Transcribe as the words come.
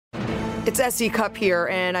It's SE Cup here,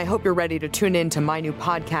 and I hope you're ready to tune in to my new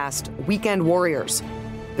podcast, Weekend Warriors.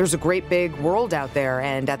 There's a great big world out there,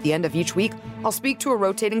 and at the end of each week, I'll speak to a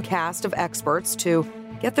rotating cast of experts to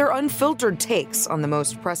get their unfiltered takes on the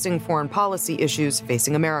most pressing foreign policy issues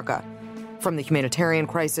facing America. From the humanitarian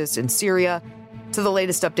crisis in Syria to the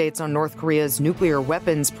latest updates on North Korea's nuclear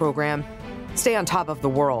weapons program. Stay on top of the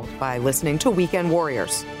world by listening to Weekend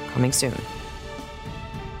Warriors, coming soon.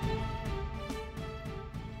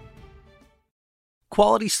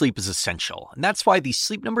 Quality sleep is essential, and that's why the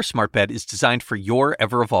Sleep Number Smart Bed is designed for your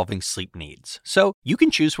ever-evolving sleep needs. So you can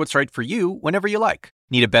choose what's right for you whenever you like.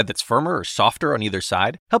 Need a bed that's firmer or softer on either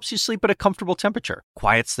side? Helps you sleep at a comfortable temperature.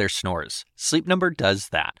 Quiets their snores. Sleep Number does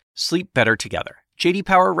that. Sleep better together. J.D.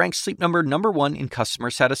 Power ranks Sleep Number #1 in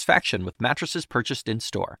customer satisfaction with mattresses purchased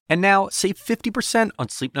in-store. And now, save 50% on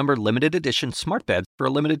Sleep Number limited edition smart beds for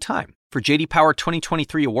a limited time. For J.D. Power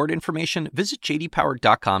 2023 award information, visit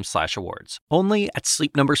jdpower.com/awards. Only at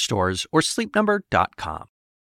Sleep Number stores or sleepnumber.com.